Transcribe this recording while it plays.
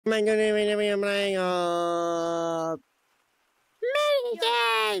I'm playing many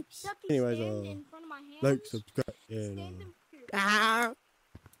games. Anyways, like, subscribe, and Don't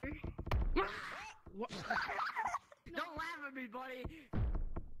laugh at me, buddy.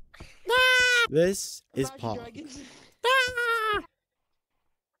 This is Paul.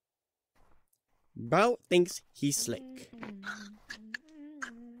 Bro thinks he's slick. You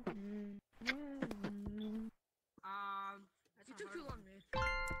took too long, man.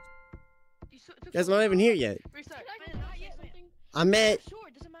 Guys, I'm not even here yet. I'm at. Sure,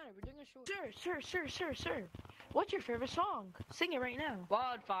 it doesn't matter. We're doing a short. Sir. What's your favorite song? Sing it right now.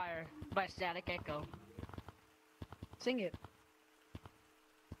 Wildfire by Static Echo. Sing it.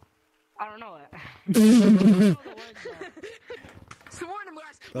 I don't know it. Sworn him,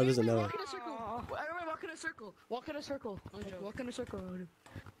 guys. Bro doesn't know it. Walk in a circle. Everybody walk in a circle. Walk in a circle. Walk in a circle.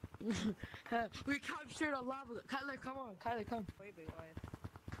 We captured a lava. Kyler, come on. Kyler, come. Wait.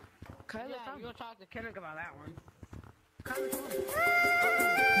 Kyler, Yeah, come. you'll talk to Kendrick about that one. Kyler, come.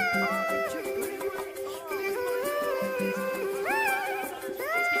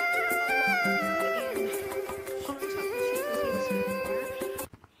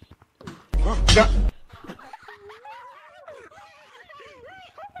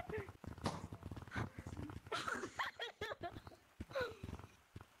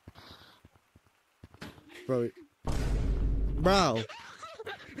 Bro.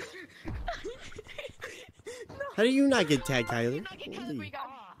 How do you not get tagged, Kyler?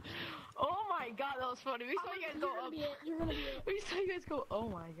 Oh my god, that was funny. We saw you guys go up. You're gonna be it. We saw you guys go. Oh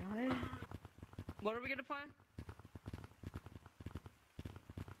my god. What are we gonna find?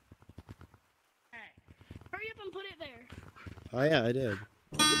 Hurry up and put it there. Oh yeah, I did.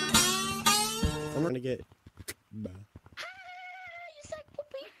 I'm gonna get. You suck,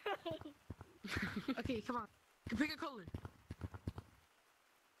 poopy. Okay, come on. Pick a color.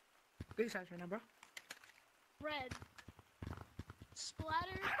 Good size right now, bro. Red.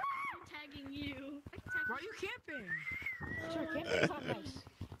 Splatter. I'm tagging you. Why are you camping? Sure, camping is not nice.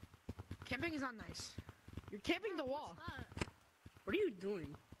 Camping is not nice. You're camping the wall. What are you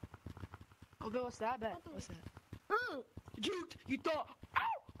doing? Oh, Bill, what's that? Bet. What's that? You thought.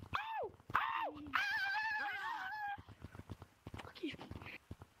 Ow! Fuck you.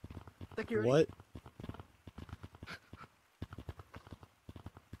 Like you're What?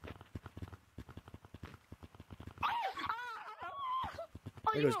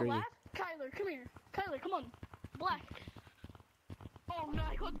 Oh, you goes wanna Grady. laugh? Kyler, come here. Kyler, come on. Black. Oh no,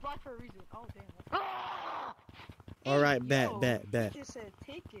 I called black for a reason. Oh damn. All right, bet. You just said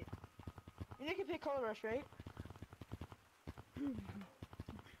take it. And you can pick color rush, right?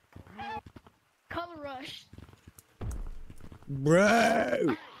 Color rush.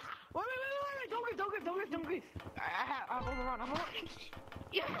 Bro. Wait. Don't grief. I'm overrun.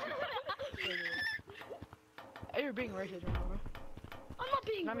 Yeah. Hey, you're being racist right now, bro. I'm not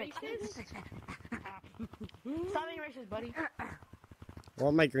being Not me. racist. Stop being racist, buddy. I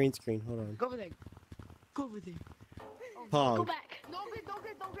want my green screen. Hold on. Go over there. Go Pog. back. Don't grief.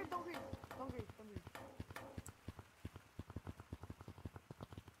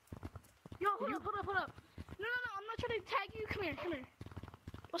 Yo, hold up. No, I'm not trying to tag you. Come here.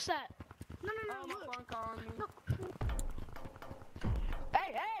 What's that? No, look.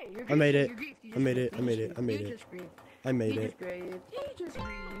 Hey, you're I made it. You're grief. You I made it. just grief. I made it. You just grief.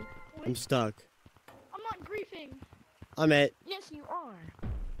 I'm stuck. I'm not griefing. I'm it. Yes, you are.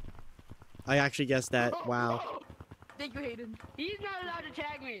 I actually guessed that. Wow. Thank you, Hayden. He's not allowed to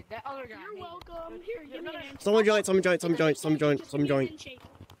tag me. That other guy. You're welcome. Here, give me a handshake. Someone join. Just give me a handshake.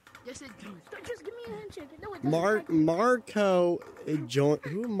 Yes, it does. Just give me a handshake. No, it doesn't. Marco join.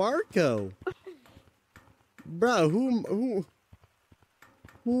 Who Marco? Bro,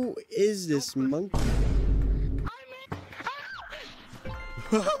 who is this monkey?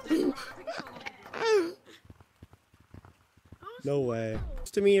 No way.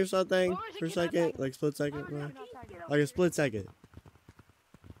 To me or something for a second, like split second, bro. Like a split second.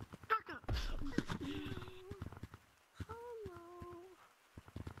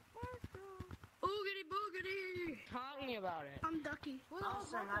 Boogity. Talking about it. I'm Ducky.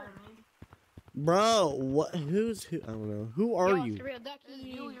 Bro, what? Who? I don't know. Who are you? Real Ducky.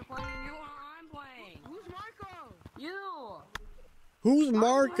 You're playing. I'm playing. Who's Marco? You. Who's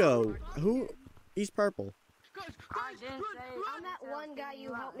Marco? Who? He's purple. I didn't say. I'm that one guy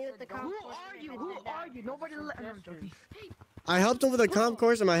you helped me with the comp. Who are you? Nobody let me. I'm joking. I helped him with a comp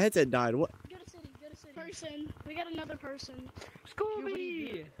course and my headset died. What? Go to city. Person. We got another person.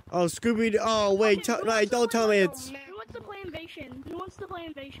 Scooby. Oh, Scooby. Oh, wait. No, don't tell me it's. Who wants to play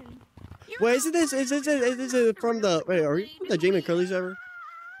Invasion? Wait, is this from the? Wait, are you from the Jamie Curly server?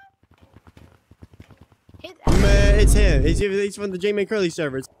 Hit Man, it's him. He's from the J-Man Curly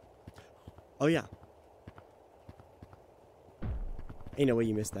servers. Oh, yeah. Ain't no way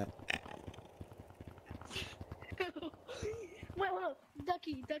you missed that. Wait, hold up.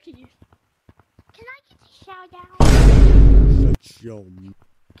 Ducky. Can I get a shout out? Shut your... Can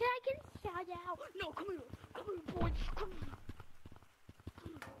I get a shout out? No, come here, boys. Come here.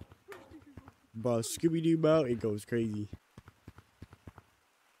 Bro, Scooby-Doo, bro, it goes crazy.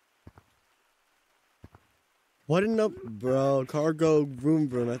 What in the... Bro, cargo vroom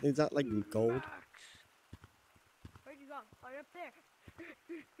vroom. I think that's like gold. Where'd you go? Right up there.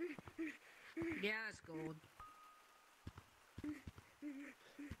 Yeah, it's gold.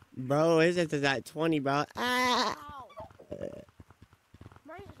 Bro, isn't that 20, bro? Ah! Ow.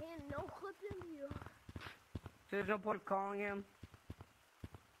 My hand no clip in you. There's no point calling him.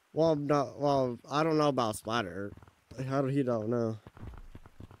 Well, no, well, I don't know about Splater. How did he don't know?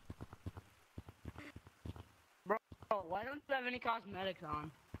 Bro, why don't you have any cosmetics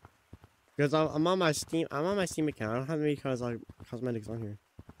on? Because I'm on my Steam. I'm on my Steam account. I don't have any cosmetics on here.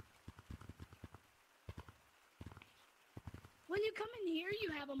 When you come in here,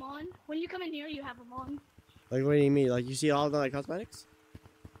 you have them on. When you come in here, you have them on. Like, what do you mean? Like, you see all the like cosmetics?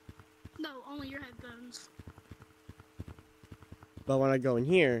 No, only your headphones. But when I go in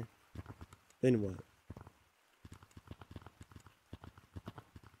here, then what?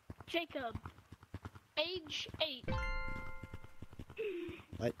 Jacob, age 8.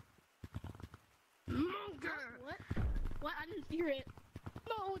 What? MONKE! What? What? I didn't hear it.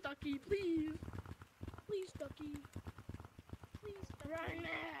 No, Ducky, please. Please, Ducky. Please, Ducky. Right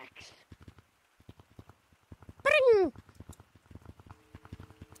next!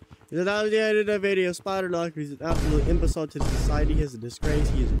 So that was the end of the video. Splater Luck is an absolute imbecile to society. He is a disgrace.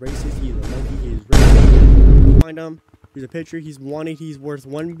 He is racist. He is a monkey. He is racist. Find him. Here's a picture. He's wanted. He's worth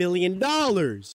 $1 billion.